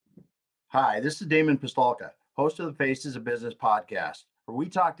Hi, this is Damon Pistolka, host of the Faces of Business podcast, where we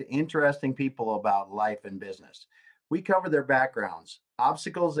talk to interesting people about life and business. We cover their backgrounds,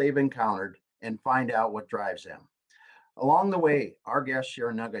 obstacles they've encountered, and find out what drives them. Along the way, our guests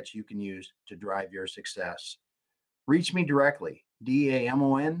share nuggets you can use to drive your success. Reach me directly,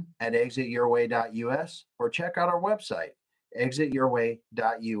 DAMON at exityourway.us, or check out our website,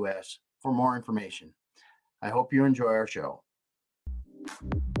 exityourway.us, for more information. I hope you enjoy our show.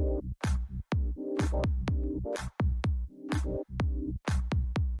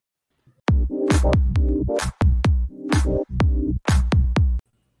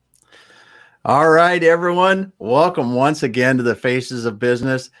 All right, everyone. Welcome once again to the Faces of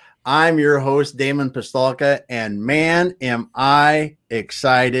Business. I'm your host, Damon Pistolka, and man, am I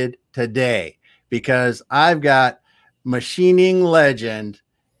excited today because I've got machining legend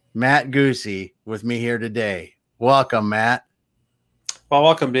Matt Guse with me here today. Welcome, Matt. Well,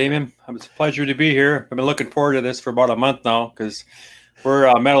 welcome, Damon. It's a pleasure to be here. I've been looking forward to this for about a month now because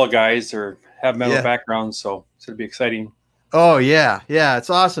we're metal guys or have metal backgrounds, so it's going to be exciting. Oh, yeah. Yeah, it's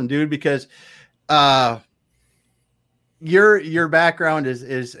awesome, dude, because your background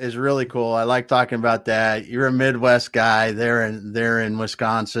is really cool. I like talking about that. You're a Midwest guy there in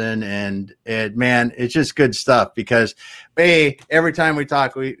Wisconsin, and it's just good stuff because every time we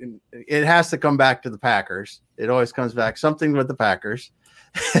talk, it has to come back to the Packers. It always comes back something with the Packers.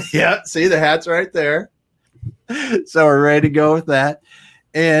 Yeah, see the hat's right there. So we're ready to go with that.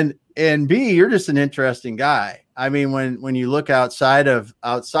 And B, you're just an interesting guy. I mean, when you look outside of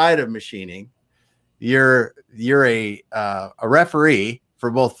machining, you're a referee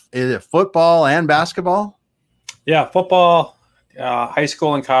for both football and basketball. Yeah, football, high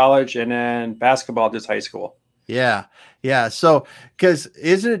school and college, and then basketball, just high school. Yeah. So, because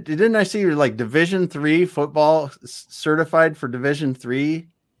didn't I see you're like Division III football certified for Division III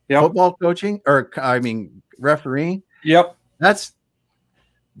football coaching, or refereeing? Yep. That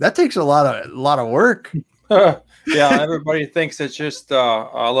takes a lot of work. Yeah, everybody thinks it's just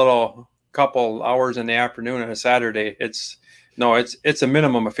a little couple hours in the afternoon on a Saturday. It's a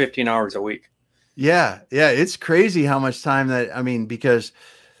minimum of 15 hours a week. Yeah, it's crazy how much time because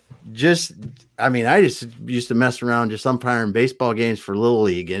I just used to mess around just umpiring baseball games for Little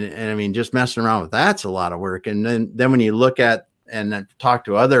League, and just messing around with that's a lot of work. And then when you look at and talk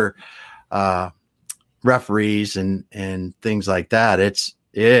to other referees and things like that, it's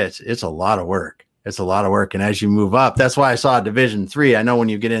a lot of work. It's a lot of work. And as you move up, that's why I saw Division III. I know when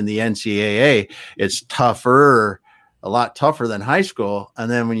you get in the NCAA, it's a lot tougher than high school. And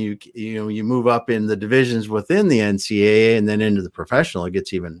then when you move up in the divisions within the NCAA and then into the professional, it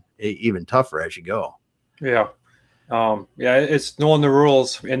gets even tougher as you go. Yeah. It's knowing the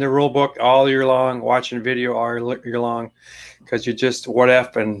rules in the rule book all year long, watching video all year long, because you just what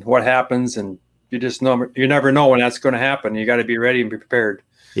if and what happens, and you just know you never know when that's going to happen. You got to be ready and be prepared.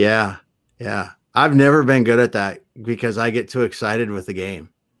 Yeah. I've never been good at that because I get too excited with the game.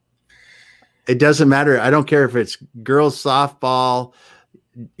 It doesn't matter. I don't care if it's girls softball,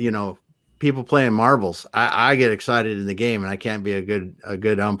 people playing marbles. I get excited in the game, and I can't be a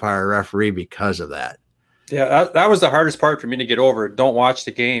good umpire referee because of that. Yeah, that was the hardest part for me to get over. Don't watch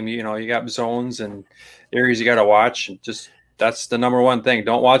the game. You got zones and areas you got to watch. And that's the number one thing.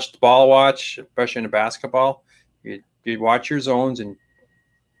 Don't watch the ball watch, especially in the basketball. You watch your zones and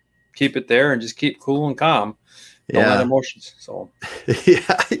keep it there and just keep cool and calm. Don't let emotions. So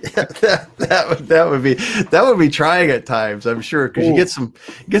that would be trying at times, I'm sure, because you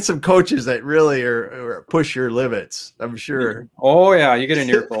get some coaches that really are push your limits, I'm sure. Oh yeah, you get an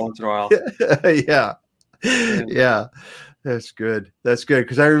earful once in a while. Yeah. That's good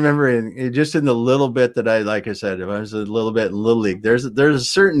because I remember in the little bit that like I said, if I was a little bit in Little League, there's a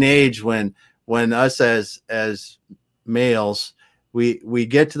certain age when us as males, we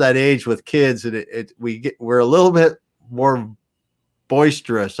get to that age with kids, and we're a little bit more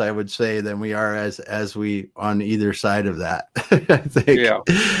boisterous, I would say, than we are as we on either side of that. I think. Yeah.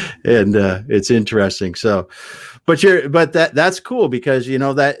 And it's interesting. So, but that's cool because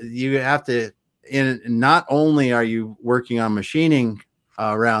that you have to. And not only are you working on machining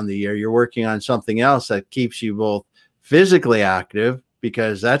around the year, you're working on something else that keeps you both physically active,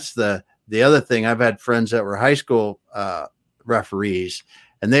 because that's the other thing. I've had friends that were high school referees,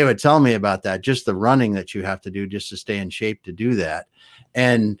 and they would tell me about that, just the running that you have to do just to stay in shape to do that.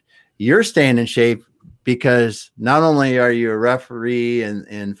 And you're staying in shape because not only are you a referee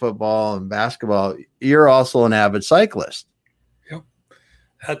in football and basketball, you're also an avid cyclist. Yep.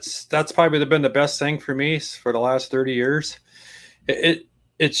 That's probably been the best thing for me for the last 30 years. It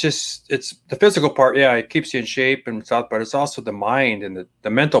it's the physical part. Yeah, it keeps you in shape and stuff, but it's also the mind and the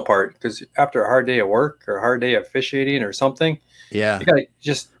mental part. Because after a hard day of work or a hard day of officiating or something, Yeah. you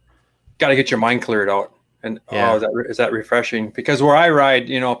gotta get your mind cleared out. And Yeah. is that refreshing? Because where I ride,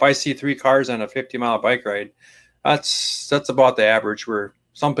 if I see 3 cars on a 50-mile bike ride, that's about the average. Where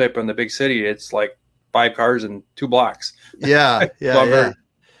some people in the big city, it's like 5 cars and 2 blocks. Yeah. Yeah. So I'm Yeah. very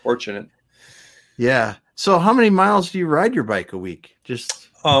fortunate. Yeah. So how many miles do you ride your bike a week? Just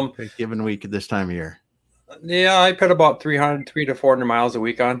a given week at this time of year? Yeah, I put about 300 to 400 miles a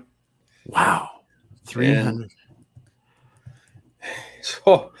week on. Wow. 300. And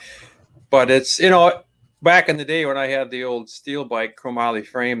so, but it's, back in the day when I had the old steel bike chromoly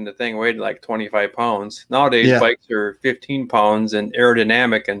frame, the thing weighed like 25 pounds. Nowadays, bikes are 15 pounds and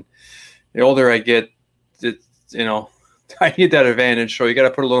aerodynamic. And the older I get, I need that advantage. So you got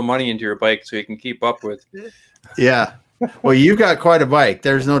to put a little money into your bike so you can keep up with. Yeah. Well, you've got quite a bike.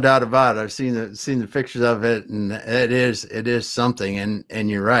 There's no doubt about it. I've seen the pictures of it, and it is something. And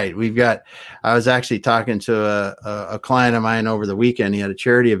you're right. I was actually talking to a client of mine over the weekend. He had a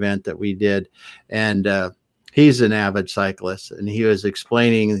charity event that we did, and he's an avid cyclist, and he was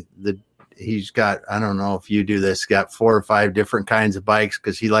explaining he's got, I don't know if you do this, got 4 or 5 different kinds of bikes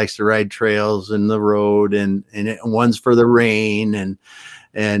because he likes to ride trails and the road, and one's for the rain,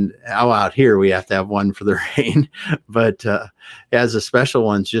 and out here we have to have one for the rain, but has a special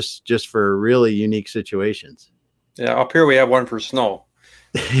ones just for really unique situations. Yeah, up here we have one for snow.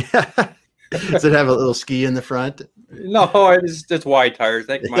 Does it have a little ski in the front? No, it's wide tires.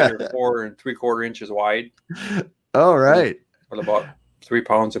 I think mine are 4 3/4 inches wide. Oh, right. With about 3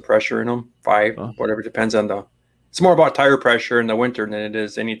 pounds of pressure in them, 5, whatever, depends on it's more about tire pressure in the winter than it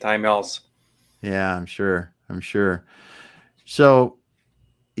is any time else. Yeah, I'm sure. So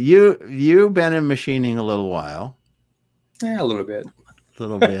you've been in machining a little while. Yeah, a little bit.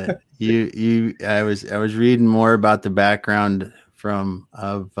 I was reading more about the background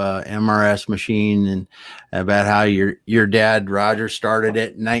of MRS Machine and about how your dad Roger started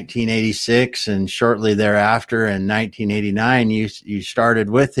it in 1986, and shortly thereafter in 1989 you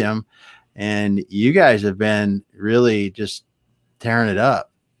started with him, and you guys have been really just tearing it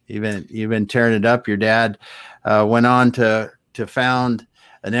up. You've been tearing it up. Your dad went on to found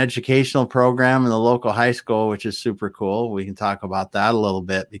an educational program in the local high school, which is super cool. We can talk about that a little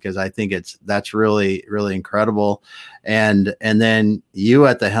bit because I think that's really, really incredible. And then you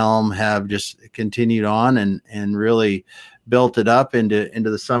at the helm have just continued on and really built it up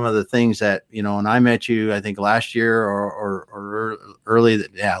into some of the things that, when I met you, I think last year or early,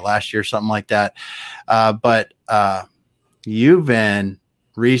 last year, something like that. But you've been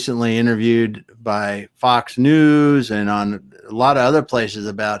recently interviewed by Fox News and on a lot of other places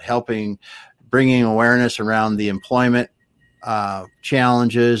about bringing awareness around the employment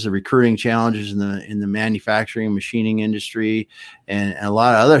challenges, the recruiting challenges in the manufacturing and machining industry, and a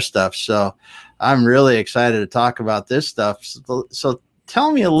lot of other stuff. So I'm really excited to talk about this stuff. So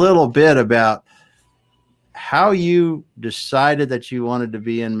tell me a little bit about how you decided that you wanted to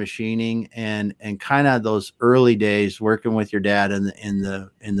be in machining and kind of those early days working with your dad in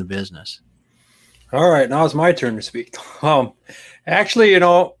the business. All right, now it's my turn to speak. Actually,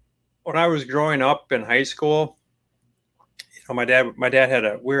 when I was growing up in high school, my dad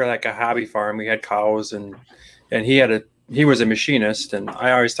we were like a hobby farm. We had cows and he was a machinist, and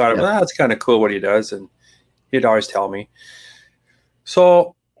I always thought, that's kind of cool what he does, and he'd always tell me.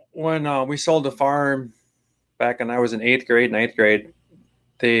 So when we sold the farm back when I was in 8th grade, 9th grade,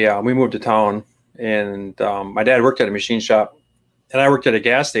 we moved to town, and my dad worked at a machine shop. And I worked at a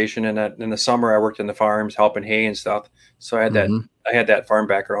gas station, and in the summer I worked in the farms helping hay and stuff. So I had that farm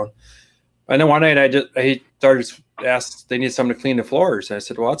background. And then one night he started asked they need someone to clean the floors. And I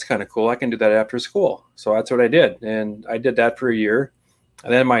said, well, that's kind of cool. I can do that after school. So that's what I did. And I did that for a year.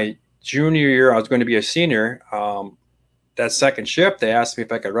 And then my junior year, I was going to be a senior. That second shift, they asked me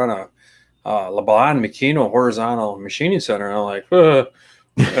if I could run a LeBlanc Makino horizontal machining center. And I'm like,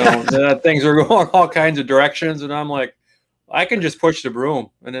 things are going all kinds of directions. And I'm like, I can just push the broom.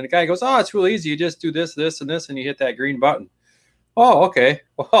 And then the guy goes, oh, it's real easy. You just do this, this, and this, and you hit that green button. Oh, okay.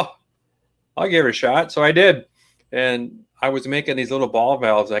 Well, I'll give it a shot. So I did. And I was making these little ball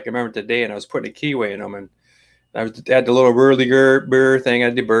valves. I can remember today, and I was putting a keyway in them. And I had the little burr thing. I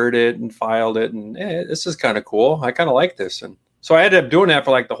deburred it and filed it. And this is kind of cool. I kind of like this. And so I ended up doing that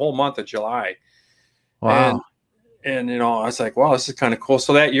for like the whole month of July. Wow. And I was like, wow, this is kind of cool.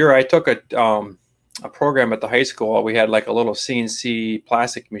 So that year I took a program at the high school. We had like a little CNC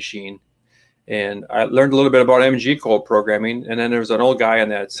plastic machine, And I learned a little bit about MG code programming. And then there was an old guy on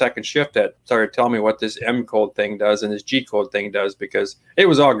that second shift that started telling me what this M code thing does and this G code thing does, because it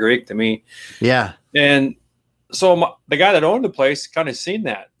was all Greek to me. Yeah. And so the guy that owned the place kind of seen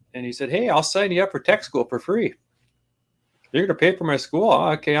that. And he said, hey, I'll sign you up for tech school for free. You're going to pay for my school?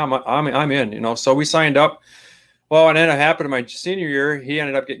 Oh, okay, I'm in, you know. So we signed up. Well, and then it happened in my senior year. He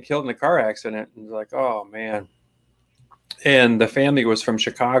ended up getting killed in a car accident. And was like, oh, man. And the family was from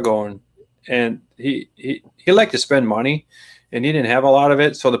Chicago, and he liked to spend money, and he didn't have a lot of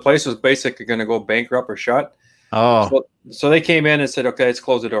it. So the place was basically going to go bankrupt or shut. Oh. So they came in and said, okay, let's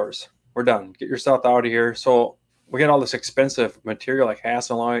close the doors. We're done. Get your stuff out of here. So we had all this expensive material like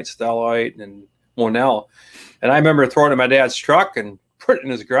Hasselite, Stellite, and Monel. And I remember throwing it in my dad's truck and put it in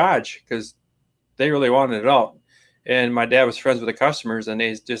his garage because they really wanted it out. And my dad was friends with the customers, and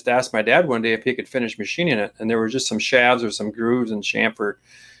they just asked my dad one day if he could finish machining it. And there were just some shafts or some grooves and chamfer.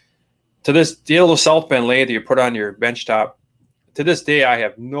 To this, the little South Bend lathe you put on your bench top, to this day, I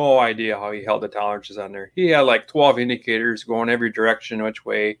have no idea how he held the tolerances on there. He had like 12 indicators going every direction, which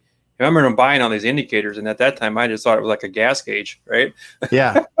way. I remember him buying all these indicators, and at that time, I just thought it was like a gas gauge, right?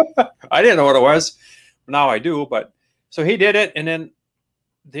 Yeah. I didn't know what it was. Now I do. But so he did it, and then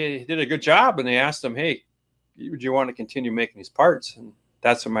they did a good job, and they asked him, hey, would you want to continue making these parts? And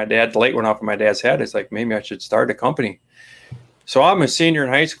that's when the light went off in my dad's head. It's like, maybe I should start a company. So I'm a senior in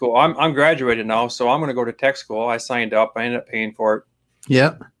high school. I'm graduated now, so I'm going to go to tech school. I signed up. I ended up paying for it.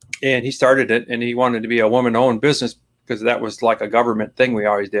 Yep. And he started it, and he wanted to be a woman-owned business because that was like a government thing we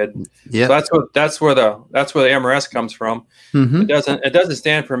always did. Yeah. So that's where the MRS comes from. Mm-hmm. It doesn't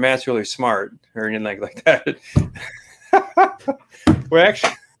stand for Matt's really smart or anything like that. Well,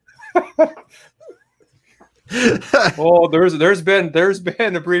 actually. Oh, there's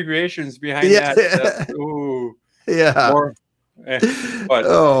been abbreviations behind that. Ooh, yeah. But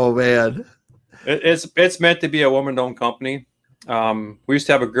oh man, it's meant to be a woman-owned company. We used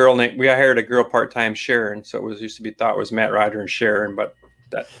to have a girl we hired a girl part-time, Sharon, so it used to be thought it was Matt, Roger, and Sharon, but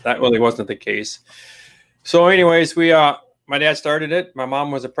that really wasn't the case. So, anyways, my dad started it. My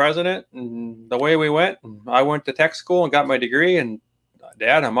mom was the president, and the way we went, I went to tech school and got my degree. And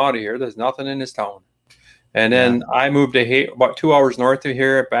Dad, I'm out of here. There's nothing in this town. And then I moved to about 2 hours north of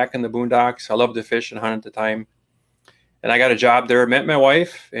here, back in the boondocks. I loved to fish and hunt at the time. And I got a job there, met my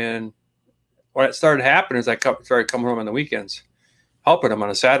wife. And when it started happening is I started coming home on the weekends, helping them on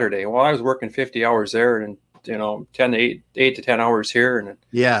a Saturday. Well, I was working 50 hours there and, 8 to 10 hours here. And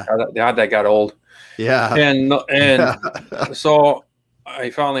that got old. Yeah. And so I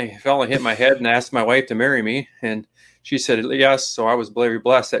finally hit my head and asked my wife to marry me. And she said yes. So I was very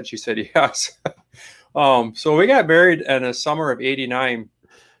blessed that she said yes. So we got married in the summer of '89,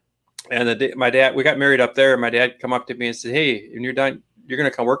 and we got married up there. And my dad come up to me and said, "Hey, when you're done, you're going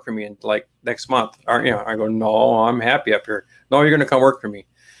to come work for me in like next month, aren't you?" I go, "No, I'm happy up here." "No, you're going to come work for me."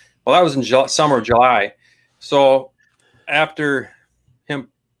 Well, that was in summer of July. So after him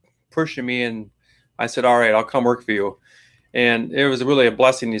pushing me, and I said, "All right, I'll come work for you." And it was really a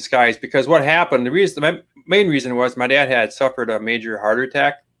blessing in disguise, because what happened, the main reason was my dad had suffered a major heart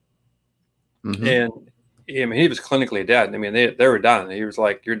attack. Mm-hmm. And he was clinically dead. I mean, they were done. He was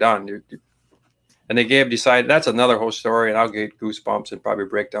like, "You're done." And they decided, that's another whole story, and I'll get goosebumps and probably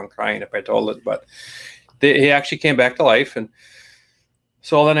break down crying if I told it. But he actually came back to life. And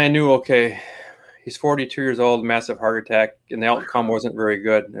so then I knew, okay, he's 42 years old, massive heart attack, and the outcome wasn't very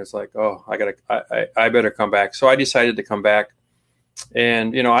good. And it's like, oh, I better come back. So I decided to come back.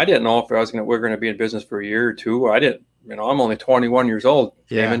 And, I didn't know if we're going to be in business for a year or two. I didn't, I'm only 21 years old.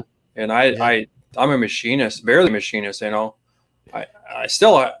 Yeah. Damon. And I'm a machinist, barely machinist, I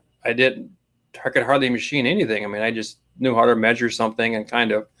could hardly machine anything. I mean, I just knew how to measure something and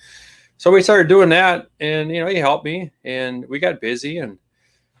kind of, so we started doing that, and, he helped me, and we got busy. And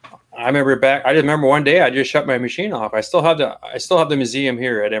I remember one day I just shut my machine off. I still have the museum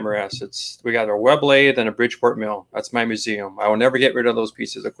here at MRS. We got a web lathe and a Bridgeport mill. That's my museum. I will never get rid of those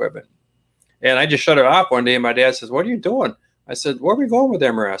pieces of equipment. And I just shut it off one day, and my dad says, "What are you doing?" I said, "Where are we going with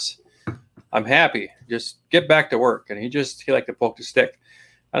MRS? I'm happy. Just get back to work." And he liked to poke the stick.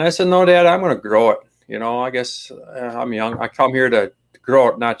 And I said, "No, Dad, I'm going to grow it. I guess I'm young. I come here to grow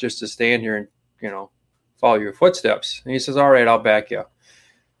it, not just to stand here and, follow your footsteps." And he says, "All right, I'll back you."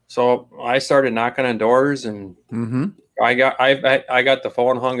 So I started knocking on doors, and mm-hmm. I got the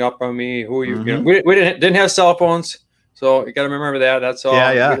phone hung up on me. Who are you? Mm-hmm. We didn't have cell phones, so you got to remember that. That's all.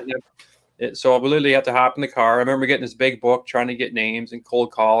 Yeah. So we literally have to hop in the car. I remember getting this big book, trying to get names and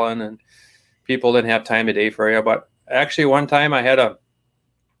cold calling, and people didn't have time today for you. But actually, one time I had a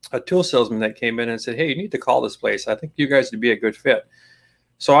tool salesman that came in and said, "Hey, you need to call this place. I think you guys would be a good fit."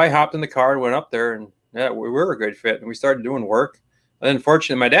 So I hopped in the car and went up there, and yeah, we were a good fit, and we started doing work. And then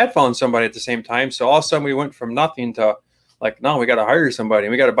fortunately, my dad found somebody at the same time. So all of a sudden we went from nothing to like, no, we got to hire somebody.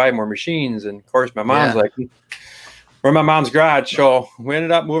 We got to buy more machines. And of course, my mom's like, we're in my mom's garage. So we ended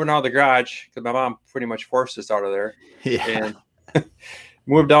up moving out of the garage because my mom pretty much forced us out of there. And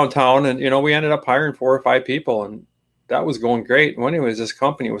moved downtown. And, we ended up hiring 4 or 5 people. And that was going great. And anyways, this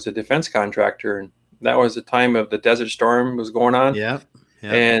company was a defense contractor. And that was the time of the Desert Storm was going on. Yeah.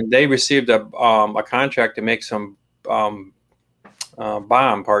 And they received a contract to make some bomb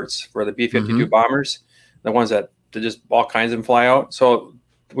parts for the B-52 bombers, the ones that just all kinds of them fly out. So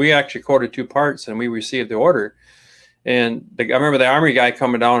we actually quoted 2 parts, and we received the order. And I remember the Army guy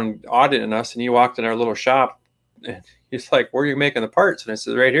coming down and auditing us, and he walked in our little shop, and he's like, "Where are you making the parts?" And I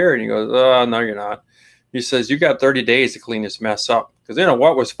said, "Right here." And he goes, "Oh, no, you're not." He says, "You got 30 days to clean this mess up." Because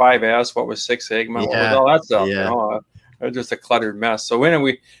what was 5S, what was 6 Sigma, what was all that stuff? It was just a cluttered mess. So when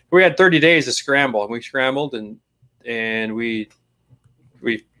we had 30 days to scramble, and we scrambled and we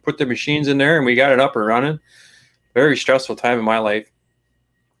put the machines in there, and we got it up and running. Very stressful time in my life.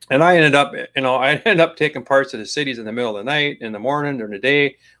 And I ended up taking parts of the cities in the middle of the night, in the morning, during the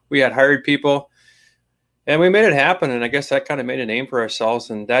day. We had hired people, and we made it happen. And I guess that kind of made a name for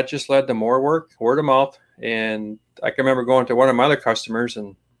ourselves, and that just led to more work, word of mouth. And I can remember going to one of my other customers,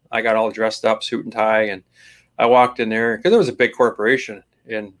 and I got all dressed up, suit and tie, and I walked in there because it was a big corporation,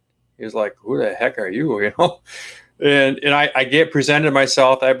 and he was like, "Who the heck are you?" And I presented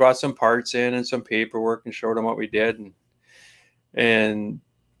myself. I brought some parts in and some paperwork and showed them what we did, and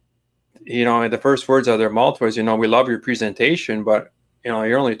the first words out of their mouth was, "We love your presentation, but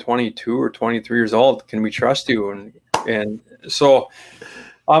you're only 22 or 23 years old. Can we trust you?" And so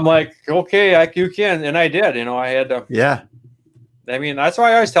I'm like, "Okay, you can," and I did. I had to. Yeah. I mean, that's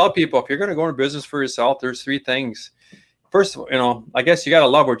why I always tell people, if you're going to go into business for yourself, there's 3 things. First, I guess you got to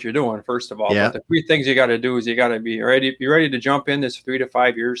love what you're doing, first of all. Yeah. But the 3 things you got to do is you got to be ready to jump in this 3 to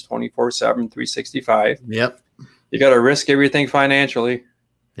 5 years, 24/7, 365. Yep. You got to risk everything financially.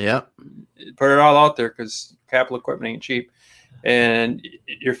 Yep. Put it all out there, because capital equipment ain't cheap. And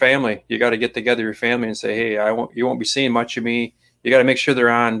your family, you got to get together your family and say, "Hey, you won't be seeing much of me." You got to make sure they're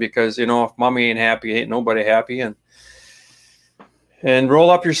on, because, if mommy ain't happy, ain't nobody happy. And roll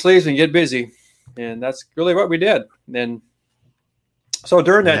up your sleeves and get busy. And that's really what we did. And so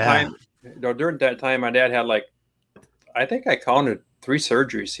during that time, my dad had I think I counted 3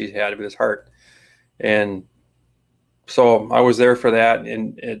 surgeries he had with his heart. And so I was there for that.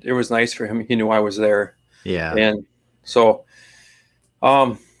 And it was nice for him. He knew I was there. Yeah. And so,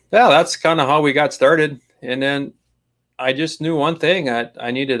 that's kind of how we got started. And then I just knew one thing.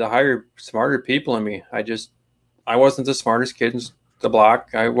 I needed to hire smarter people in me. I wasn't the smartest kid in the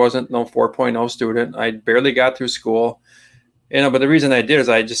block. I wasn't no 4.0 student. I barely got through school. But the reason I did is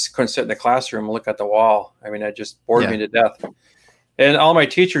I just couldn't sit in the classroom and look at the wall. I mean, it just bored me to death. And all my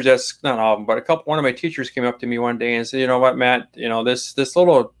teachers, that's not all of them, but one of my teachers came up to me one day and said, "You know what, Matt, this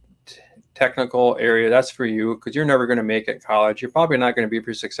little technical area, that's for you, because you're never going to make it in college. You're probably not going to be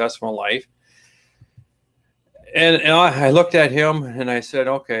very successful in life." And I looked at him and I said,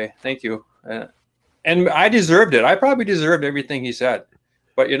 "Okay, thank you." And I deserved it. I probably deserved everything he said.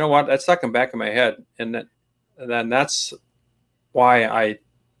 But you know what? That stuck in the back of my head. And then that's why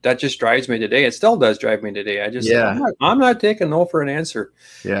that just drives me today. It still does drive me today. I'm not taking no for an answer.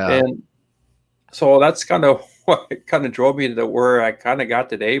 Yeah. And so that's kind of what kind of drove me to where I kind of got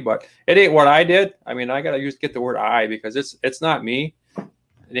today. But it ain't what I did. I mean, I got to get the word "I," because it's not me.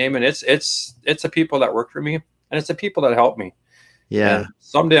 Damon, it's the people that work for me, and it's the people that help me. Yeah. And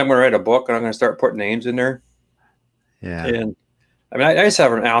someday I'm going to write a book, and I'm going to start putting names in there. Yeah. And I mean, I just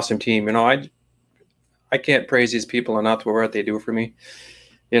have an awesome team. I can't praise these people enough for what they do for me.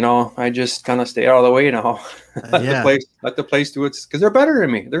 I just kind of stay out of the way now. Let the place do it, because they're better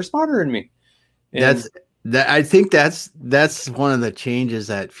than me. They're smarter than me. And I think that's one of the changes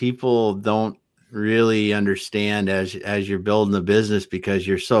that people don't really understand as you're building the business, because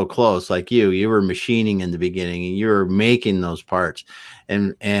you're so close. Like you were machining in the beginning, and you were making those parts,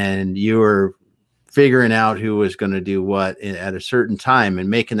 and you were figuring out who was going to do what at a certain time, and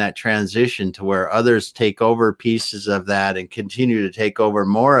making that transition to where others take over pieces of that and continue to take over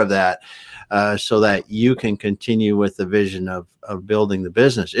more of that, so that you can continue with the vision of building the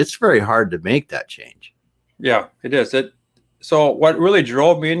business. It's very hard to make that change. Yeah, it is. So what really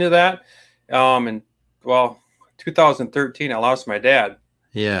drove me into that, 2013, I lost my dad.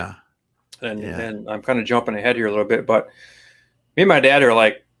 Yeah. And I'm kind of jumping ahead here a little bit, but me and my dad are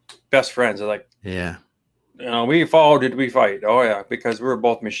like best friends. They're like, yeah, we did we fight? Oh yeah, because we were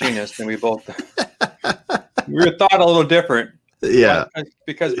both machinists, and we were thought a little different. Yeah.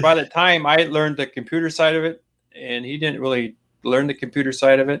 Because by the time I learned the computer side of it, and he didn't really learn the computer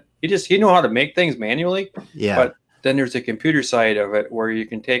side of it, he knew how to make things manually. Yeah. But then there's the computer side of it where you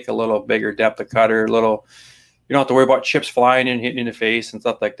can take a little bigger depth of cutter, you don't have to worry about chips flying and hitting in the face and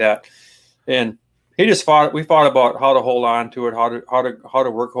stuff like that. And we fought about how to hold on to it, how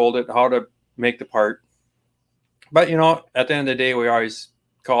to work hold it, how to make the part. But at the end of the day, we always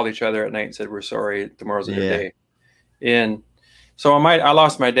called each other at night and said, we're sorry, tomorrow's a new day. And so I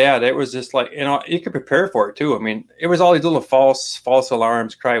lost my dad. It was just like, you could prepare for it too. I mean, it was all these little false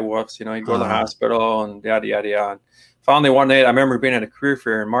alarms, cry wolves, you go to the hospital and yada, yada, yada. Finally, one day, I remember being at a career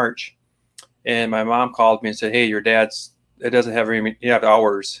fair in March, and my mom called me and said, hey, your dad's, it doesn't have you have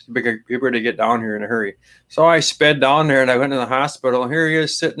hours. You better get down here in a hurry. So I sped down there and I went to the hospital, and here he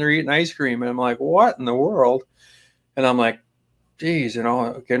is sitting there eating ice cream. And I'm like, what in the world? And I'm like, geez,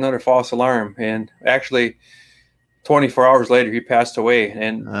 get another false alarm. And actually, 24 hours later, he passed away.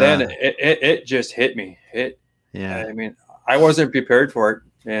 And then it just hit me. I mean, I wasn't prepared for it.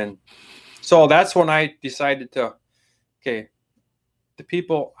 And so that's when I decided to, the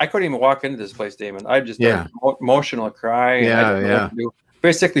people, I couldn't even walk into this place, Damon. I just emotional cry. And I didn't know what to do.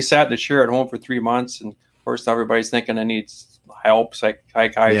 Basically sat in the chair at home for 3 months. And of course, everybody's thinking I need help,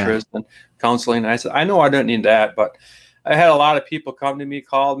 psychiatrist and counseling. And I said, I know I don't need that. But I had a lot of people come to me,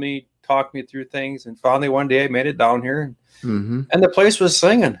 called me, talked me through things. And finally, one day I made it down here. And the place was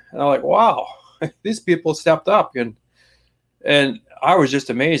singing. And I'm like, wow, these people stepped up. And I was just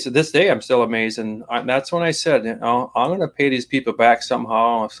amazed. To this day, I'm still amazed. And that's when I said, I'm going to pay these people back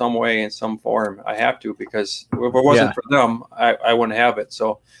somehow, some way, in some form. I have to, because if it wasn't for them, I wouldn't have it.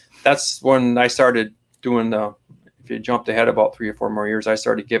 So that's when I started doing if you jumped ahead about 3 or 4 more years, I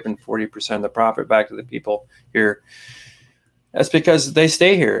started giving 40% of the profit back to the people here. That's because they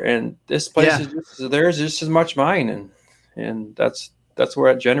stay here. And this place is theirs just as much mine. And that's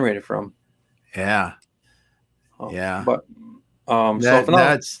where it generated from. Yeah. But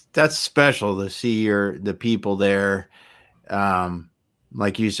that's special to see the people there,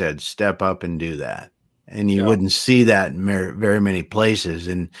 like you said, step up and do that, and you wouldn't see that in very many places.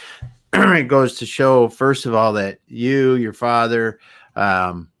 And it goes to show, first of all, that your father,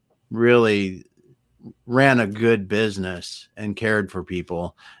 really ran a good business and cared for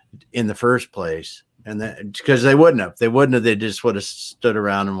people in the first place, and that because they wouldn't have, they just would have stood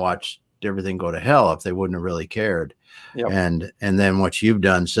around and watched everything go to hell if they wouldn't have really cared. And then what you've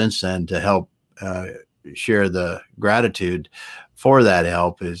done since then to help share the gratitude for that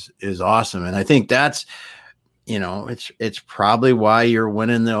help is awesome. And I think that's, it's probably why you're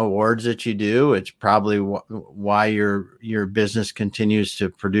winning the awards that you do. It's probably why your business continues to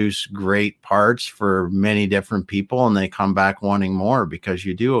produce great parts for many different people, and they come back wanting more because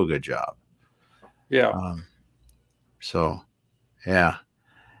you do a good job.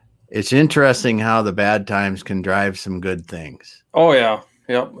 It's interesting how the bad times can drive some good things. Oh yeah.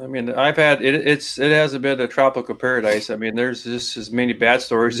 Yep. I mean, I've had it. It has a bit of tropical paradise. I mean, there's just as many bad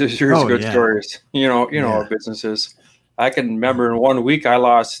stories as there's good stories. Our businesses. I can remember in 1 week I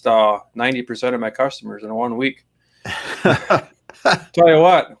lost 90% of my customers in 1 week. Tell you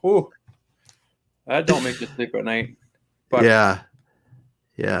what, that don't make you sleep at night. But yeah.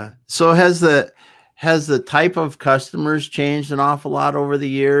 So has the type of customers changed an awful lot over the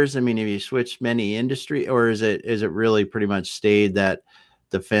years? I mean, have you switched many industry, or is it really pretty much stayed that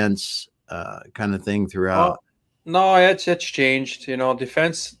defense kind of thing throughout? No, it's changed.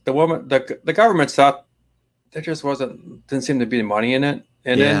 Defense, the government stuff, there just didn't seem to be money in it.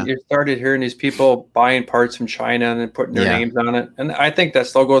 And then you started hearing these people buying parts from China and then putting their names on it. And I think that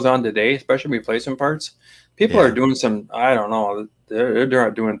still goes on today, especially replacement parts. People are doing some, I don't know, they're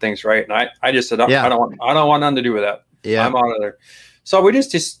not doing things right. And I just said, I don't want nothing to do with that. I'm out of there. So we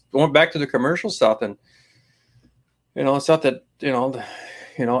just went back to the commercial stuff. And, stuff that,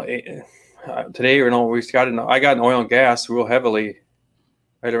 today, I got in oil and gas real heavily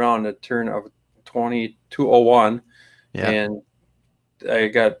right around the turn of 2201. And I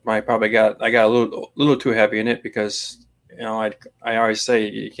got a little too heavy in it because, I always say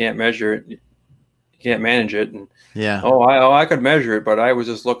you can't measure it. Can't manage it, and I could measure it, but I was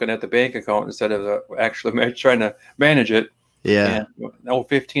just looking at the bank account instead of actually trying to manage it. And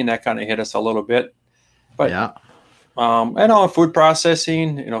 15, that kind of hit us a little bit, but and food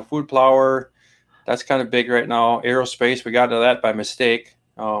processing, food flour, that's kind of big right now. Aerospace, we got into that by mistake.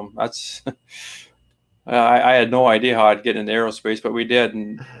 That's I had no idea how I'd get into aerospace, but we did,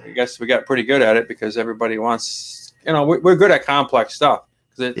 and I guess we got pretty good at it because everybody wants, we're good at complex stuff.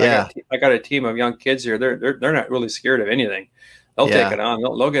 I got a team of young kids here. They're not really scared of anything. They'll take it on.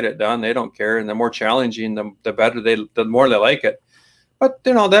 They'll get it done. They don't care. And the more challenging, the better the more they like it. But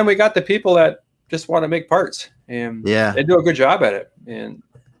then we got the people that just want to make parts, and they do a good job at it. And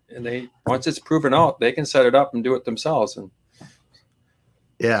they, once it's proven out, they can set it up and do it themselves. And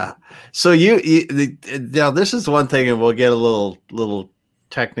so now this is one thing, and we'll get a little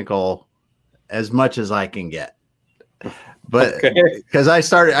technical as much as I can get. But because I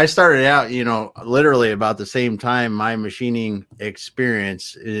started out, literally about the same time my machining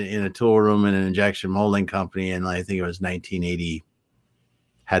experience in a tool room in an injection molding company, and I think it was 1980,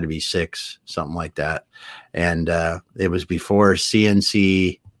 had to be 6, something like that. And it was before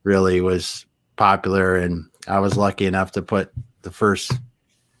CNC really was popular, and I was lucky enough to put the first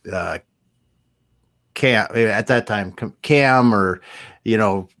cam at that time, cam or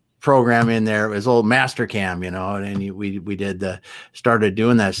program in there. It was old master cam, and we started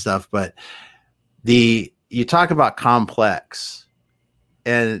doing that stuff. But you talk about complex,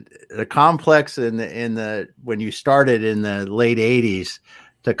 and the complex in the when you started in the late 80s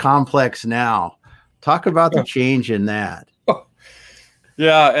to complex now, talk about the change in that.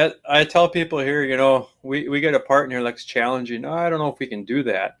 Yeah, I tell people here, we get a part in here that's challenging. I don't know if we can do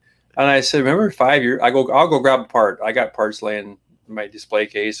that. And I said, remember 5 years? I'll go grab a part. I got parts laying in my display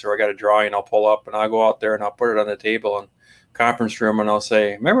case, or I got a drawing I'll pull up, and I'll go out there and I'll put it on the table in conference room, and I'll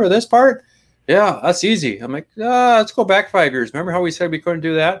say, remember this part? Yeah, that's easy. I'm like, let's go back 5 years. Remember how we said we couldn't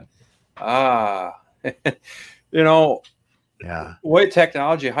do that? What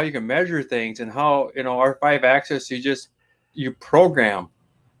technology, how you can measure things, and how, our 5-axis, you program.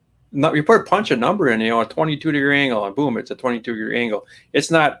 You punch a number in, a 22-degree angle, and boom, it's a 22-degree angle.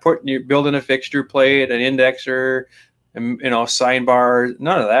 It's not you building a fixture plate, an indexer, and sign bar,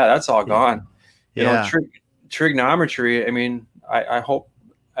 none of that. That's all gone. Trigonometry. I mean, I hope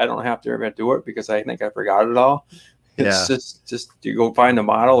I don't have to ever do it, because I think I forgot it all. It's just you go find the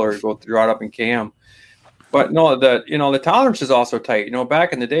model or go draw it up in CAM. But no, the tolerance is also tight.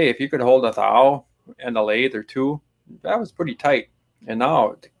 Back in the day, if you could hold a thou and a lathe or two, that was pretty tight. And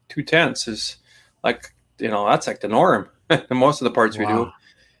now 2/10 is like, that's like the norm. Most of the parts we do.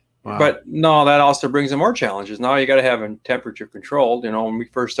 Wow. But no, that also brings in more challenges. Now you got to have them temperature controlled. When we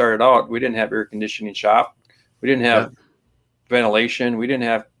first started out, we didn't have air conditioning shop. We didn't have ventilation. We didn't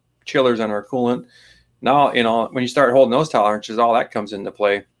have chillers on our coolant. Now, when you start holding those tolerances, all that comes into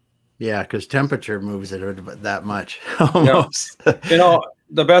play. Yeah, because temperature moves it that much almost.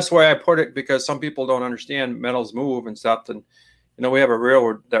 The best way I put it, because some people don't understand metals move and stuff. And, we have a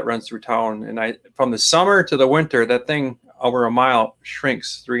railroad that runs through town. And from the summer to the winter, that thing over a mile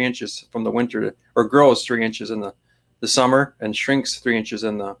shrinks 3 inches from the winter, or grows 3 inches in the summer and shrinks 3 inches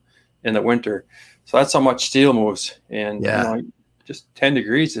in the winter. So that's how much steel moves. And just 10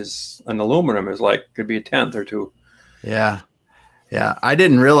 degrees is an aluminum is like, could be a tenth or two. Yeah. I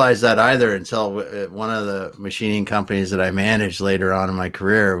didn't realize that either until one of the machining companies that I managed later on in my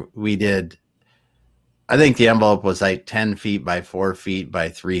career, we did, I think the envelope was like 10 feet by 4 feet by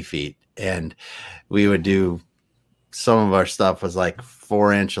 3 feet. And we would do, some of our stuff was like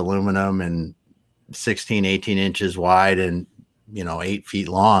 4-inch aluminum and 16, 18 inches wide and, 8 feet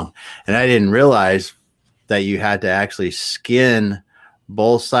long. And I didn't realize that you had to actually skin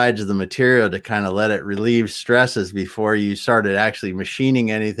both sides of the material to kind of let it relieve stresses before you started actually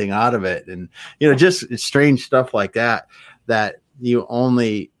machining anything out of it. And, just strange stuff like that you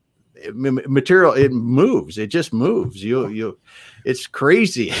only material, it moves, it just moves. It's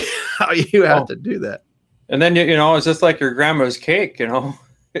crazy how you have to do that. And then, it's just like your grandma's cake,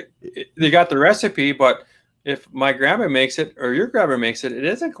 you got the recipe, but if my grandma makes it or your grandma makes it, it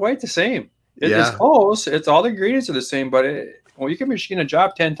isn't quite the same. It's close. It's all the ingredients are the same, but you can machine a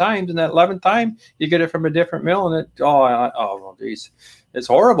job 10 times, and that 11th time you get it from a different mill, and geez, it's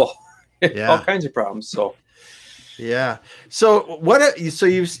horrible. All kinds of problems. So, yeah. So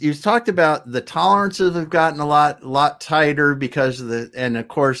you've talked about the tolerances have gotten a lot tighter because of and of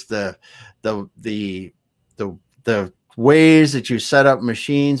course the ways that you set up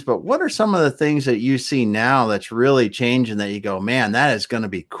machines, but what are some of the things that you see now that's really changing that you go, man, that is going to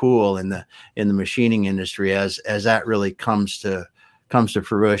be cool in the machining industry as that really comes to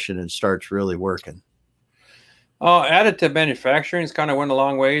fruition and starts really working? Additive manufacturing has kind of went a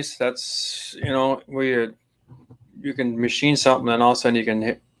long ways. That's, you can machine something and all of a sudden you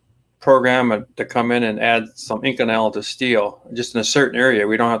can program it to come in and add some Inconel to steel just in a certain area.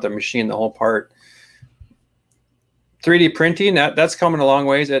 We don't have to machine the whole part. 3D printing, that's coming a long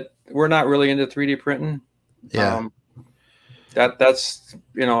ways. We're not really into 3D printing. Yeah. That's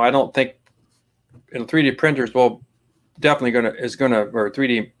I don't think 3D printers will definitely or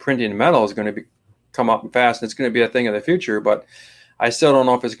 3D printing metal is going to come up fast, and it's going to be a thing of the future. But I still don't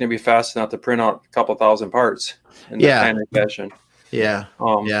know if it's going to be fast enough to print out a couple thousand parts in that timely fashion. Yeah.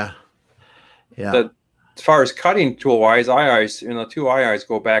 Yeah. As far as cutting tool wise, the two I always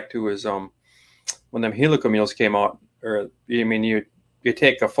go back to is when them helical mills came out. Or you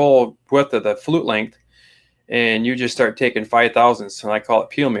take a full width of the flute length, and you just start taking 5,000ths, and I call it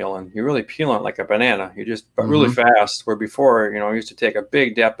peel mill, and you're really peeling it like a banana. You just but really fast. Where before, I used to take a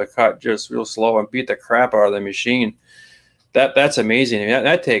big depth of cut, just real slow, and beat the crap out of the machine. That's amazing.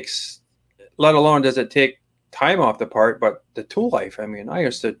 That takes, let alone does it take time off the part, but the tool life. I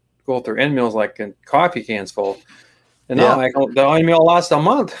used to go through end mills like in coffee cans full, and now the end mill lasts a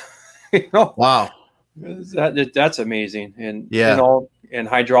month. Wow. That's amazing. And and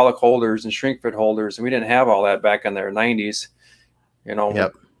hydraulic holders and shrink fit holders, and we didn't have all that back in the 90s.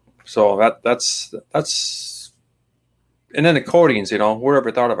 So that's and then the coatings.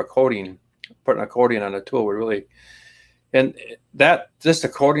 Whoever thought of a coating, putting a coating on a tool would really, and that just the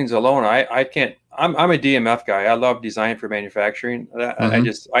coatings alone. I can't. I'm a DMF guy. I love design for manufacturing.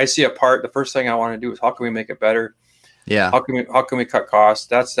 I see a part. The first thing I want to do is how can we make it better. Yeah. How can we cut costs?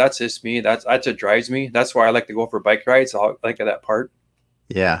 That's just me. That's what drives me. That's why I like to go for bike rides. I like that part.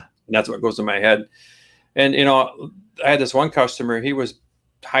 Yeah. And that's what goes in my head. And I had this one customer, he was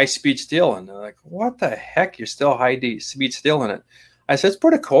high speed steel, and they're like, what the heck? You're still speed steel in it. I said, let's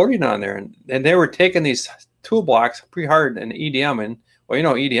put a coating on there. And they were taking these tool blocks pretty hard and EDM, and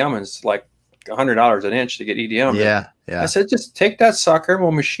EDM is like $100 an inch to get EDM. Yeah. Yeah. I said, just take that sucker,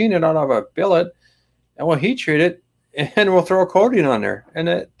 we'll machine it out of a billet, and we'll heat treat it, and we'll throw a coating on there.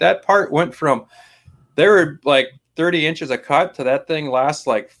 And that part went from, they were like 30 inches of cut to that thing lasts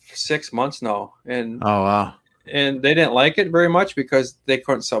like 6 months now. And oh wow. And they didn't like it very much because they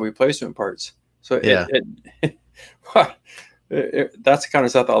couldn't sell replacement parts. So that's the kind of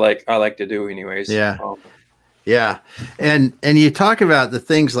stuff I like to do anyways. Yeah. Yeah. And you talk about the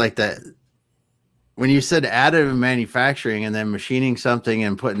things like that. When you said additive manufacturing and then machining something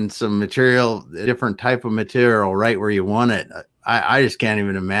and putting some material, a different type of material right where you want it, I just can't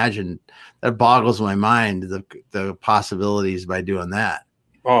even imagine. That boggles my mind, the possibilities by doing that.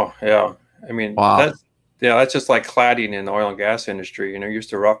 Oh yeah. Wow. That's just like cladding in the oil and gas industry. You used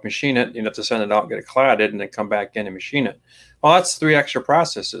to rough machine it, you have to send it out and get it cladded and then come back in and machine it. Well, that's 3 extra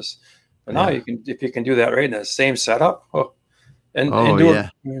processes. But now if you can do that right in the same setup, and do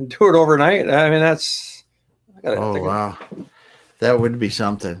it overnight. That's. Wow, that would be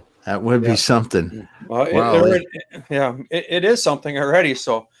something. That would be something. Well, wow. It is something already.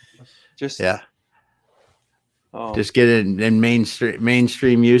 So, just just get it in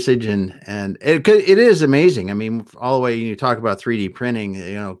mainstream usage, and it is amazing. All the way you talk about 3D printing.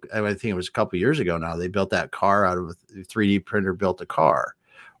 I think it was a couple of years ago now. They built that car out of a 3D printer. Built a car,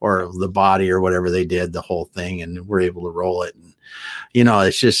 or the body, or whatever they did, the whole thing, and we're able to roll it. And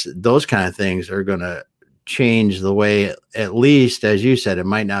it's just those kind of things are going to change the way, at least as you said, it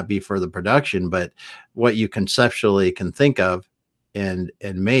might not be for the production, but what you conceptually can think of and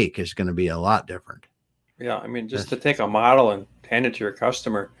make is going to be a lot different. Yeah, just to take a model and hand it to your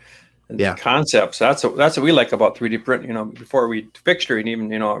customer, and the concepts. That's what we like about 3D print. Before we fixture and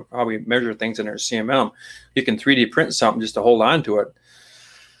even how we measure things in our CMM, you can 3D print something just to hold on to it.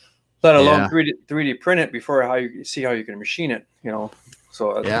 Let alone 3D print it before how you see how you can machine it.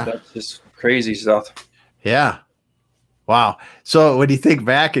 So that's just crazy stuff. Yeah. Wow. So when you think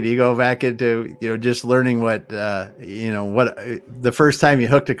back and you go back into, just learning what the first time you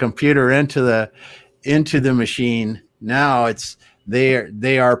hooked a computer into the machine, now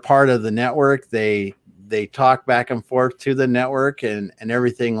they are part of the network. They talk back and forth to the network and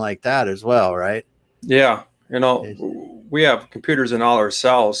everything like that as well. Right. Yeah. We have computers in all our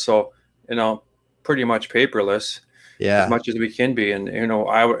cells. So, pretty much paperless. Yeah. As much as we can be. And,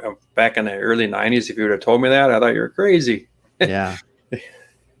 I back in the early 90s, if you would have told me that, I thought you were crazy. Yeah.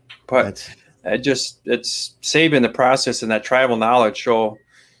 But it's saving the process and that tribal knowledge. So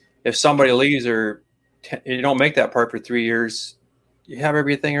if somebody leaves or you don't make that part for 3 years, you have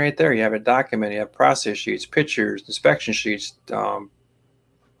everything right there. You have it documented. You have process sheets, pictures, inspection sheets,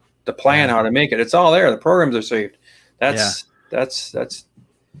 the plan how to make it. It's all there. The programs are saved. That's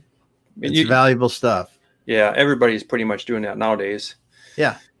valuable stuff. Yeah, everybody's pretty much doing that nowadays.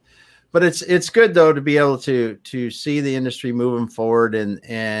 Yeah, but it's good though to be able to see the industry moving forward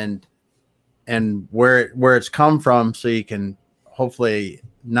and where it's come from, so you can hopefully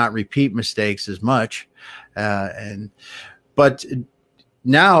not repeat mistakes as much. But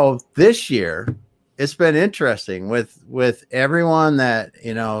now this year, it's been interesting with everyone that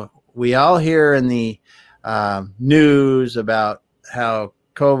we all hear in the news about how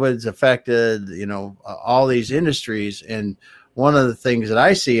COVID's affected, all these industries. And one of the things that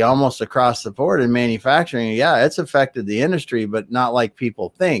I see almost across the board in manufacturing, yeah, it's affected the industry, but not like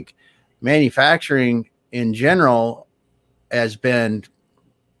people think. Manufacturing in general has been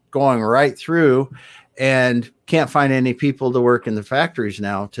going right through, and can't find any people to work in the factories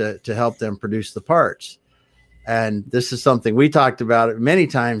now to help them produce the parts. And this is something we talked about many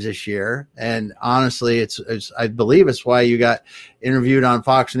times this year. And honestly, it's I believe it's why you got interviewed on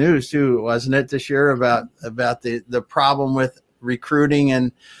Fox News too, wasn't it, this year, about the problem with recruiting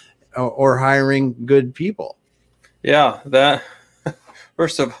and or hiring good people. Yeah, that.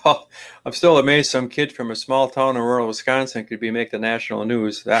 First of all, I'm still amazed some kid from a small town in rural Wisconsin could make the national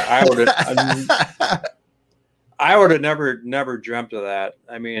news. I would have never dreamt of that.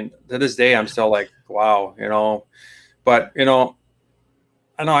 I mean, to this day, I'm still like, wow, But I know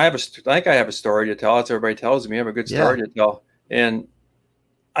I think I have a story to tell. That's what everybody tells me. I have a good story to tell, and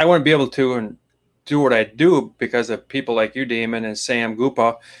I wouldn't be able to and do what I do because of people like you, Damon, and Sam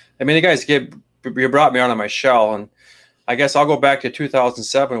Gupa. I mean, you guys you brought me out of my shell, and I guess I'll go back to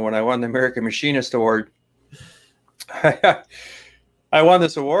 2007 when I won the American Machinist Award. I won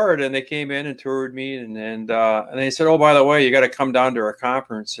this award, and they came in and toured me, and they said, "Oh, by the way, you got to come down to our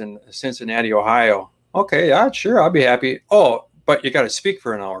conference in Cincinnati, Ohio." Okay, yeah, sure, I'll be happy. Oh, but you got to speak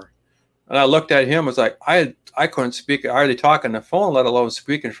for an hour. And I looked at him, was like, I couldn't speak. I already talk on the phone, let alone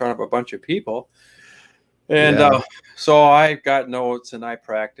speak in front of a bunch of people. And so I got notes and I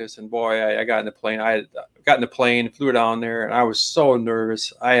practiced, and boy, I got in the plane. I got in the plane, flew down there, and I was so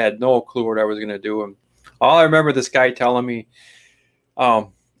nervous. I had no clue what I was going to do. And all I remember this guy telling me,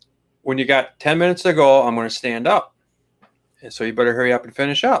 when you got 10 minutes to go, I'm going to stand up. And so you better hurry up and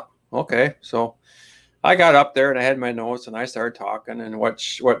finish up. Okay. So I got up there and I had my notes and I started talking, and what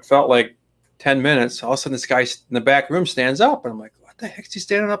felt like 10 minutes, all of a sudden this guy in the back room stands up, and I'm like, what the heck is he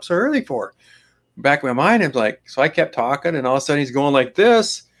standing up so early for? Back in my mind, I'm like, so I kept talking, and all of a sudden he's going like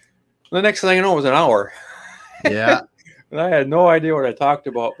this. And the next thing I know, it was an hour. Yeah. And I had no idea what I talked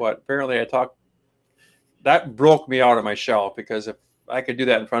about, but apparently that broke me out of my shell, because if I could do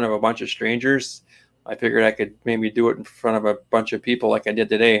that in front of a bunch of strangers, I figured I could maybe do it in front of a bunch of people like I did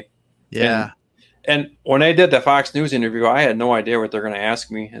today. Yeah. And when I did the Fox News interview, I had no idea what they're going to ask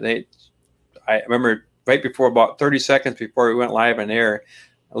me. I remember right before, about 30 seconds before we went live on air,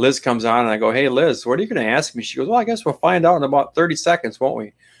 Liz comes on and I go, "Hey, Liz, what are you going to ask me?" She goes, "Well, I guess we'll find out in about 30 seconds, won't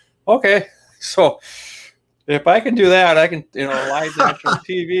we?" Okay. So if I can do that, I can, live national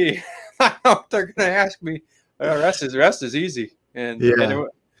TV. I know what they're going to ask me. Rest is easy. And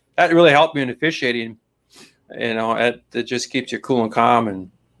that really helped me in officiating. It just keeps you cool and calm. And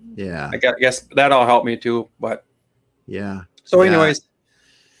I guess that all helped me too. But so anyways.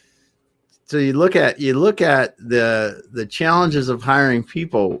 So you look at the challenges of hiring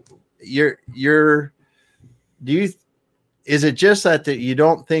people. Is it just that you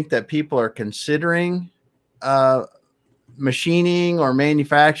don't think that people are considering machining or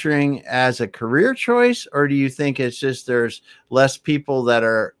manufacturing as a career choice, or do you think it's just there's less people that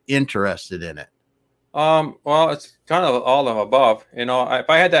are interested in it? Well, it's kind of all of the above. If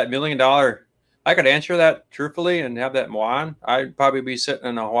I had that $1 million, I could answer that truthfully and have that Moan, I'd probably be sitting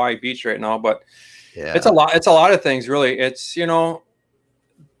on a Hawaii beach right now. But it's a lot of things, really. It's,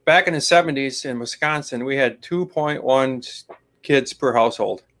 back in the 70s in Wisconsin, we had 2.1 kids per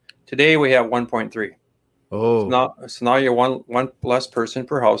household. Today we have 1.3. Oh, so now you're one less person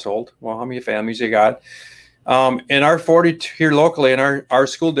per household. Well, how many families you got? In our 42 here locally, in our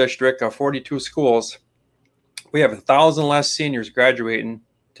school district of 42 schools, we have 1,000 less seniors graduating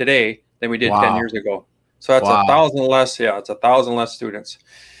today than we did 10 years ago. So that's 1,000 less. Yeah, it's 1,000 less students.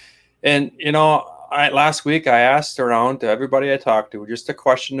 And last week I asked around to everybody I talked to just a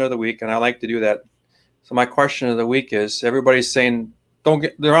question of the week, and I like to do that. So my question of the week is: everybody's saying, don't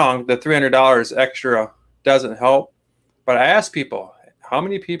get me wrong, the $300 extra doesn't help, but I asked people, how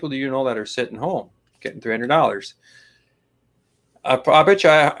many people do you know that are sitting home getting $300? I bet you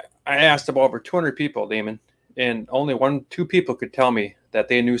I asked about over 200 people, Damon, and only 1-2 people could tell me that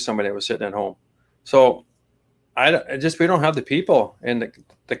they knew somebody that was sitting at home. So we don't have the people. And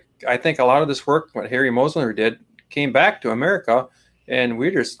I think a lot of this work, what Harry Mosler did, came back to America, and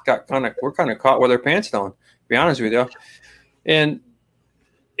we just we're kind of caught with our pants down, to be honest with you. And,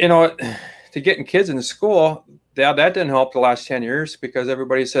 to getting kids into school, that didn't help the last 10 years, because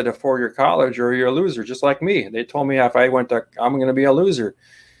everybody said a 4-year college or you're a loser, just like me. They told me if I went to, I'm going to be a loser.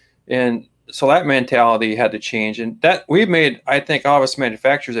 And so that mentality had to change. And that we've made, I think all of us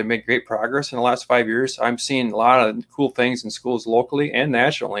manufacturers have made great progress in the last 5 years. I'm seeing a lot of cool things in schools locally and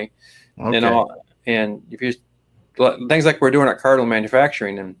nationally, okay. And if you things like we're doing at Cardinal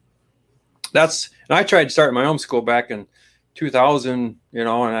Manufacturing. And I tried to start my own school back in 2000, and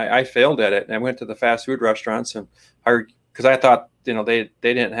I failed at it. And I went to the fast food restaurants and because I thought, they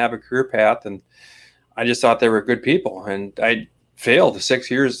didn't have a career path, and I just thought they were good people. And I failed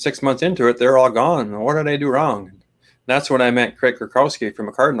 6 months into it. They're all gone. What did I do wrong? And that's when I met Craig Kurkowski from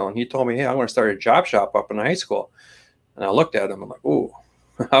a Cardinal. And he told me, hey, I want to start a job shop up in high school. And I looked at him. I'm like, ooh,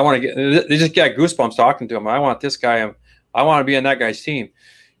 I want to they just got goosebumps talking to him. I want this guy. I want to be on that guy's team.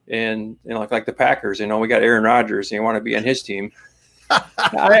 And, like the Packers, we got Aaron Rodgers, and you want to be on his team.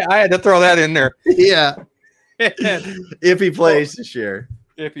 I had to throw that in there. Yeah. If he plays this year.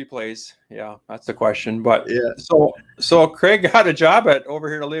 If he plays. Yeah, that's the question. But yeah. So Craig got a job over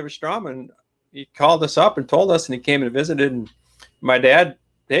here to Levi Strom, and he called us up and told us, and he came and visited. And my dad,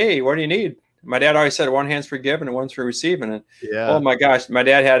 hey, what do you need? My dad always said one hand's for giving and one's for receiving. And oh my gosh, my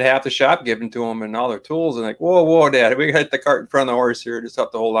dad had half the shop given to him and all their tools. And like, whoa, Dad, we got the cart in front of the horse here. Just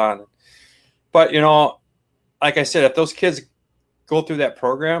have to hold on. But like I said, if those kids go through that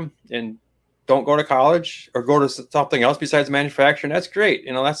program and don't go to college or go to something else besides manufacturing, that's great.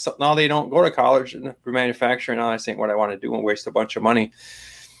 That's now they don't go to college for manufacturing. Now this ain't what I want to do and waste a bunch of money.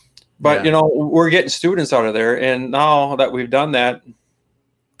 But we're getting students out of there, and now that we've done that,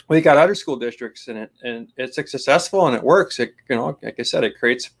 we got other school districts in it, and it's successful and it works. It, like I said, it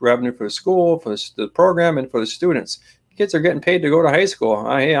creates revenue for the school, for the program, and for the students. Kids are getting paid to go to high school.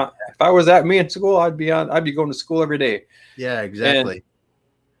 If I was at me in school, I'd be going to school every day. Yeah, exactly.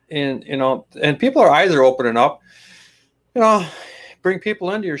 And people are either opening up, bring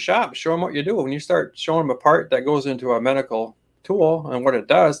people into your shop, show them what you do. When you start showing them a part that goes into a medical tool and what it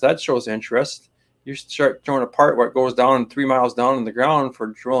does, that shows interest. You start showing a part what goes down 3 miles down in the ground for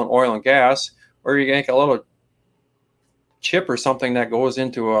drilling oil and gas, or you make a little chip or something that goes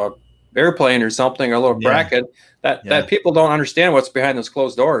into a airplane or something, or a little bracket that people don't understand what's behind those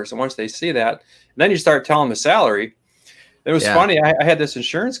closed doors. And once they see that, then you start telling the salary. It was funny. I had this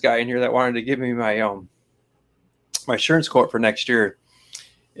insurance guy in here that wanted to give me my insurance quote for next year.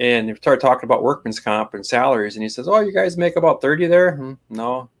 And he started talking about workman's comp and salaries. And he says, oh, you guys make about 30 there?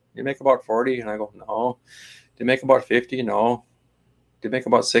 No. You make about 40? And I go, no. Do you make about 50? No. Do you make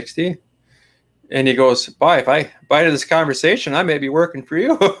about 60? And he goes, boy, if I buy into this conversation, I may be working for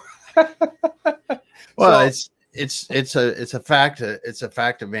you. Well, it's a fact. It's a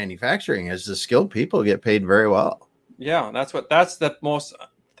fact of manufacturing, as the skilled people get paid very well. Yeah, that's the most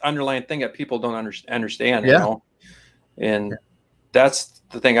underlying thing that people don't understand. And that's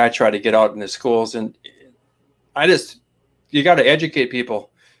the thing I try to get out in the schools. And you got to educate people.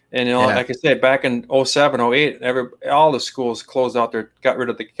 And, like I said, back in 07, 08, all the schools closed out got rid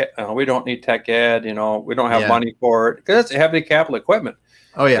of we don't need tech ed, we don't have money for it, because it's heavy capital equipment.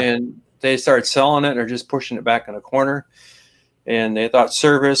 Oh, yeah. And they started selling it or just pushing it back in a corner. And they thought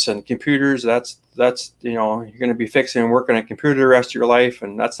service and computers, that's you're going to be fixing and working on a computer the rest of your life.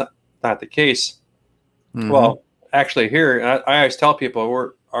 And that's not the case. Mm-hmm. Well, actually here, I always tell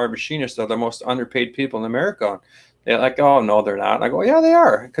people our machinists are the most underpaid people in America. They're like, oh, no, they're not. And I go, yeah, they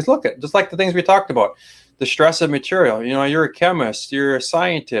are. Because look at just like the things we talked about, the stress of material. You're a chemist, you're a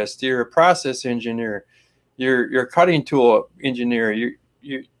scientist, you're a process engineer, you're a cutting tool engineer.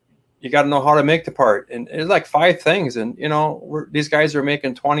 You got to know how to make the part. And it's like 5 things. And, these guys are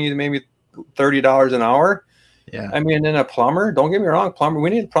making $20 to maybe $30 an hour. Yeah. I mean, and a plumber, don't get me wrong, we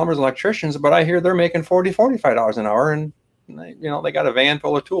need plumbers and electricians, but I hear they're making $40, $45 an hour. And, they got a van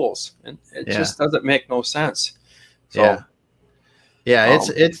full of tools. And it just doesn't make no sense. So,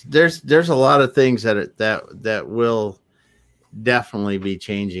 there's a lot of things that will definitely be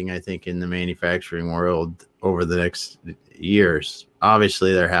changing, I think, in the manufacturing world over the next years.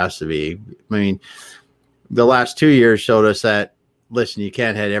 Obviously, there has to be. I mean, the last 2 years showed us that, listen, you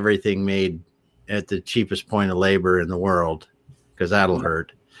can't have everything made at the cheapest point of labor in the world, because that'll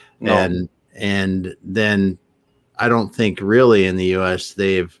hurt. No. And then I don't think really in the U.S.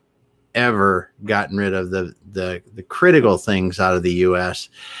 they've ever gotten rid of the critical things out of the U.S.,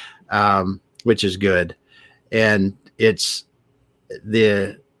 which is good. And it's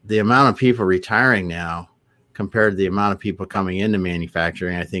the amount of people retiring now compared to the amount of people coming into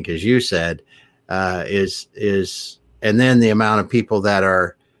manufacturing, I think, as you said, is and then the amount of people that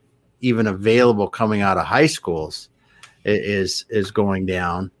are even available coming out of high schools is going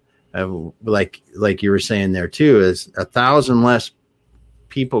down. Like you were saying there too, is 1,000 less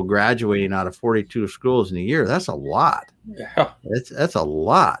people graduating out of 42 schools in a year. That's a lot. Yeah, that's a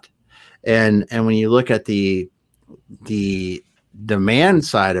lot. And when you look at the demand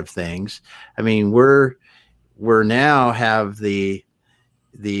side of things, I mean, we're now have the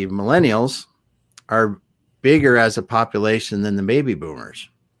millennials are bigger as a population than the baby boomers.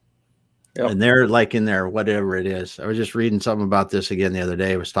 Yep. And they're like in there, whatever it is. I was just reading something about this again the other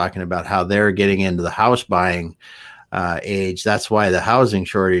day. I was talking about how they're getting into the house buying age. That's why the housing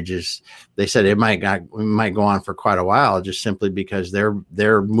shortage is, they said it might go on for quite a while, just simply because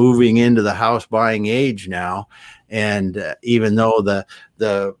they're moving into the house buying age now. And even though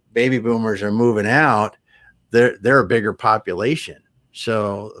the baby boomers are moving out, they're a bigger population.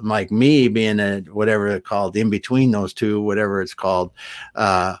 So like me being a, whatever it's called, in between those two, whatever it's called,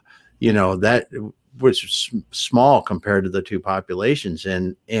 that was small compared to the two populations.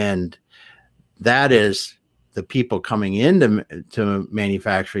 And that is the people coming into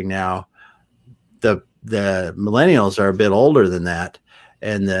manufacturing now. The millennials are a bit older than that.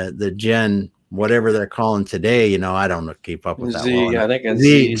 And the Gen, whatever they're calling today, I don't keep up with that. Z, I think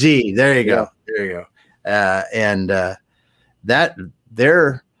it's Z. There you go. There you go. That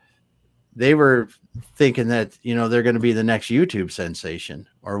they were thinking that, they're going to be the next YouTube sensation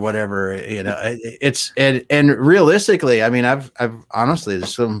or whatever, it's, and realistically, I mean, I've honestly,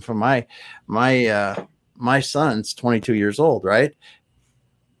 this is from my son's 22 years old. Right.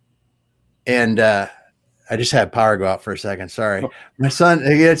 And, I just had power go out for a second. Sorry. My son,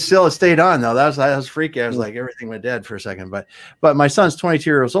 it still stayed on though. That was freaky. I was like, everything went dead for a second, but my son's 22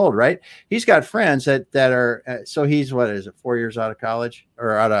 years old, right? He's got friends that are, so he's, what is it, 4 years out of college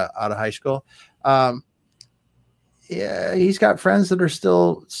or out of high school. Yeah, he's got friends that are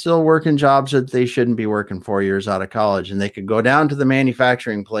still working jobs that they shouldn't be working 4 years out of college. And they could go down to the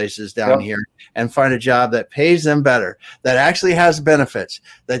manufacturing places down here and find a job that pays them better, that actually has benefits,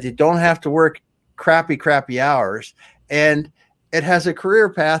 that they don't have to work crappy hours, and it has a career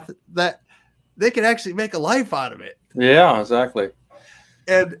path that they can actually make a life out of it. Yeah, exactly.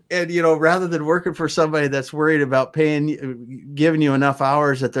 And rather than working for somebody that's worried about giving you enough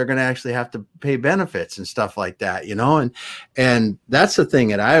hours that they're going to actually have to pay benefits and stuff like that, and that's the thing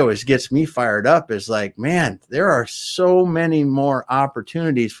that always gets me fired up, is like, man, there are so many more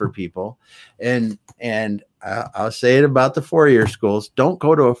opportunities for people. And I'll say it about the 4-year schools. Don't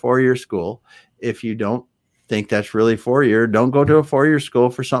go to a 4-year school if you don't think that's really 4-year. Don't go to a 4-year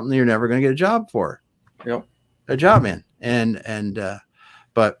school for something that you're never going to get a job for. Yep. A job in.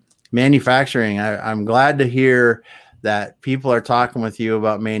 But manufacturing, I'm glad to hear that people are talking with you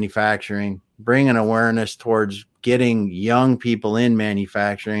about manufacturing, bringing awareness towards getting young people in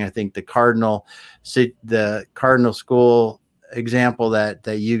manufacturing. I think the Cardinal School example that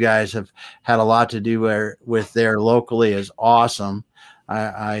you guys have had a lot to do with there locally is awesome.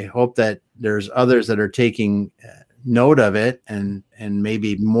 I hope that there's others that are taking note of it, and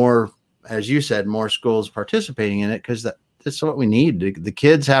maybe more, as you said, more schools participating in it, because that's what we need. The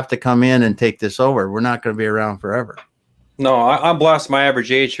kids have to come in and take this over. We're not going to be around forever. No, I'm blessed. My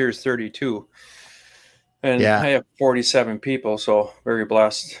average age here is 32, and I have 47 people, so very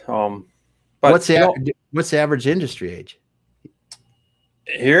blessed. But what's the average industry age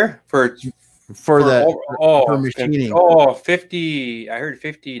here for machining? 50. I heard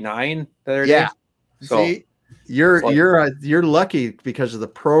 59 the other day. So see, you're lucky because of the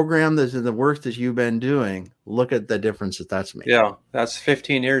program and the work that you've been doing. Look at the difference that's making. Yeah, that's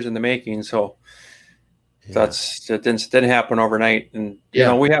 15 years in the making. So it didn't happen overnight. And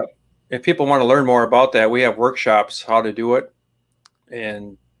we have, if people want to learn more about that, we have workshops how to do it,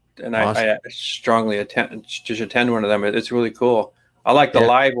 and awesome. I strongly attend one of them. It's really cool. I like the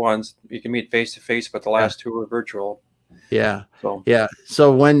live ones. You can meet face to face, but the last two are virtual. Yeah.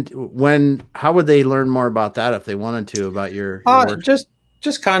 So when how would they learn more about that if they wanted to, about your work?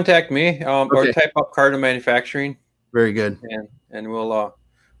 Just contact me or type up Cardinal Manufacturing. Very good. And we'll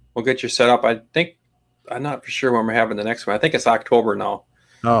get you set up. I'm not for sure when we're having the next one. I think it's October now.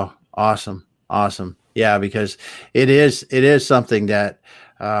 Oh, awesome. Yeah, because it is something that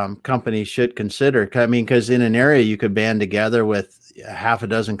companies should consider. I mean, because in an area you could band together with half a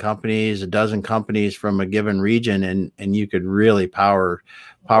dozen companies, a dozen companies from a given region, and you could really power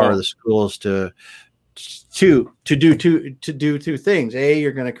the schools to do two things. A,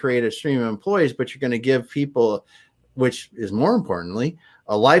 you're going to create a stream of employees, but you're going to give people, which is more importantly,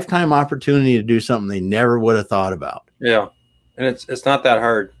 a lifetime opportunity to do something they never would have thought about. Yeah. And it's not that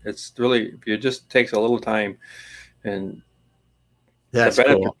hard. It's really, it just takes a little time, and that's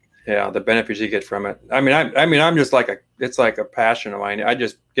cool. Yeah, the benefits you get from it. I mean, I'm just it's like a passion of mine. I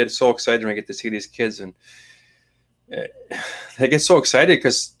just get so excited when I get to see these kids, and they get so excited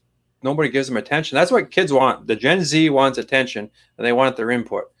because nobody gives them attention. That's what kids want. The Gen Z wants attention, and they want their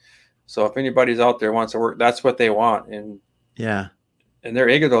input. So if anybody's out there wants to work, that's what they want, and they're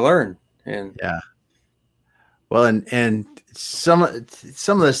eager to learn. And Well, and some of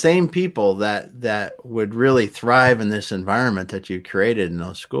the same people that would really thrive in this environment that you created in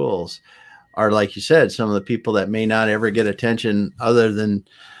those schools are, like you said, some of the people that may not ever get attention other than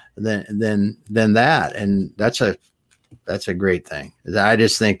that. And that's a great thing. I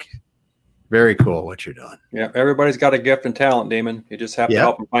just think very cool what you're doing. Yeah, everybody's got a gift and talent, Damon. You just have to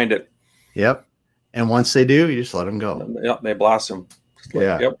help them find it. Yep. And once they do, you just let them go. Yep, they blossom.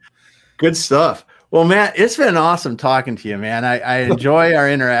 Yep. Good stuff. Well, Matt, it's been awesome talking to you, man. I enjoy our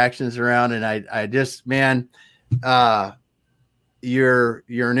interactions around, and I just, man, you're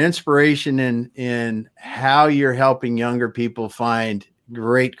an inspiration in how you're helping younger people find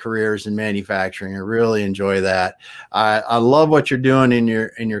great careers in manufacturing. I really enjoy that. I love what you're doing in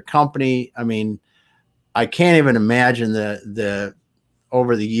your company. I mean, I can't even imagine the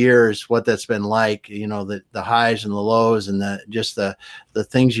over the years what that's been like, you know, the highs and the lows and the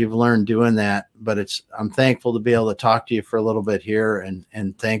things you've learned doing that. But I'm thankful to be able to talk to you for a little bit here,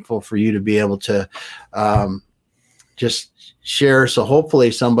 and thankful for you to be able to just share. So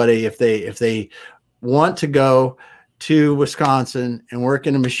hopefully somebody, if they want to go to Wisconsin and work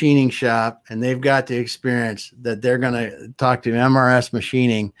in a machining shop and they've got the experience, that they're going to talk to MRS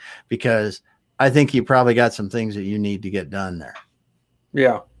Machining, because I think you probably got some things that you need to get done there.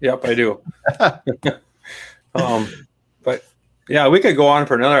 Yeah. Yep, I do. But yeah, we could go on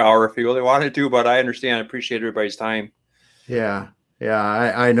for another hour if you really wanted to, but I understand. I appreciate everybody's time. Yeah. Yeah,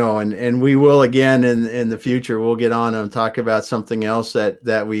 I know. And we will again in the future. We'll get on and talk about something else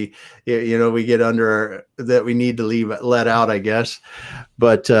that we, you know, we get under that we need to let out, I guess.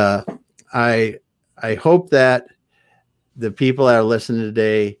 But I hope that the people that are listening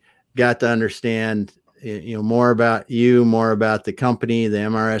today got to understand, you know, more about you, more about the company, the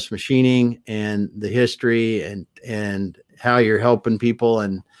MRS Machining, and the history and how you're helping people.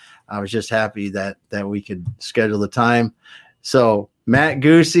 And I was just happy that we could schedule the time. So Matt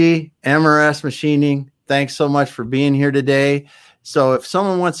Guse, MRS Machining, thanks so much for being here today. So if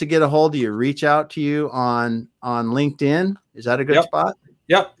someone wants to get a hold of you, reach out to you on LinkedIn. Is that a good spot?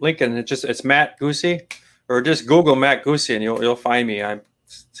 Yep, LinkedIn. It's Matt Guse, or just Google Matt Guse and you'll find me.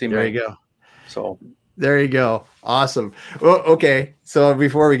 There you go. So there you go. Awesome. Well, okay. So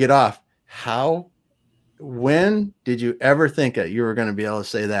before we get off, when did you ever think that you were going to be able to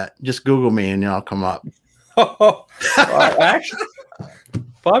say that? Just Google me and I'll come up. Well, actually,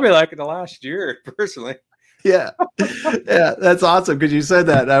 probably like in the last year, personally. Yeah. Yeah. That's awesome. Cause you said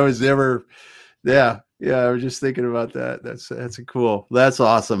that. I was never, I was just thinking about that. That's cool. That's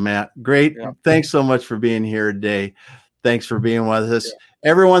awesome, Matt. Great. Yeah. Thanks so much for being here today. Thanks for being with us.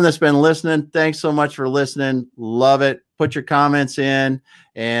 Yeah. Everyone that's been listening, thanks so much for listening. Love it. Put your comments in.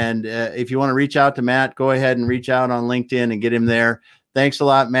 And if you want to reach out to Matt, go ahead and reach out on LinkedIn and get him there. Thanks a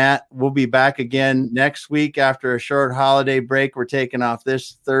lot, Matt. We'll be back again next week after a short holiday break. We're taking off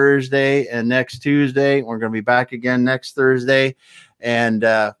this Thursday and next Tuesday. We're going to be back again next Thursday, and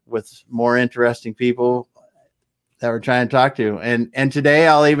with more interesting people that we're trying to talk to. And today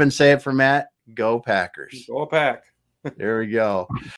I'll even say it for Matt, go Packers. Go Pack. There we go.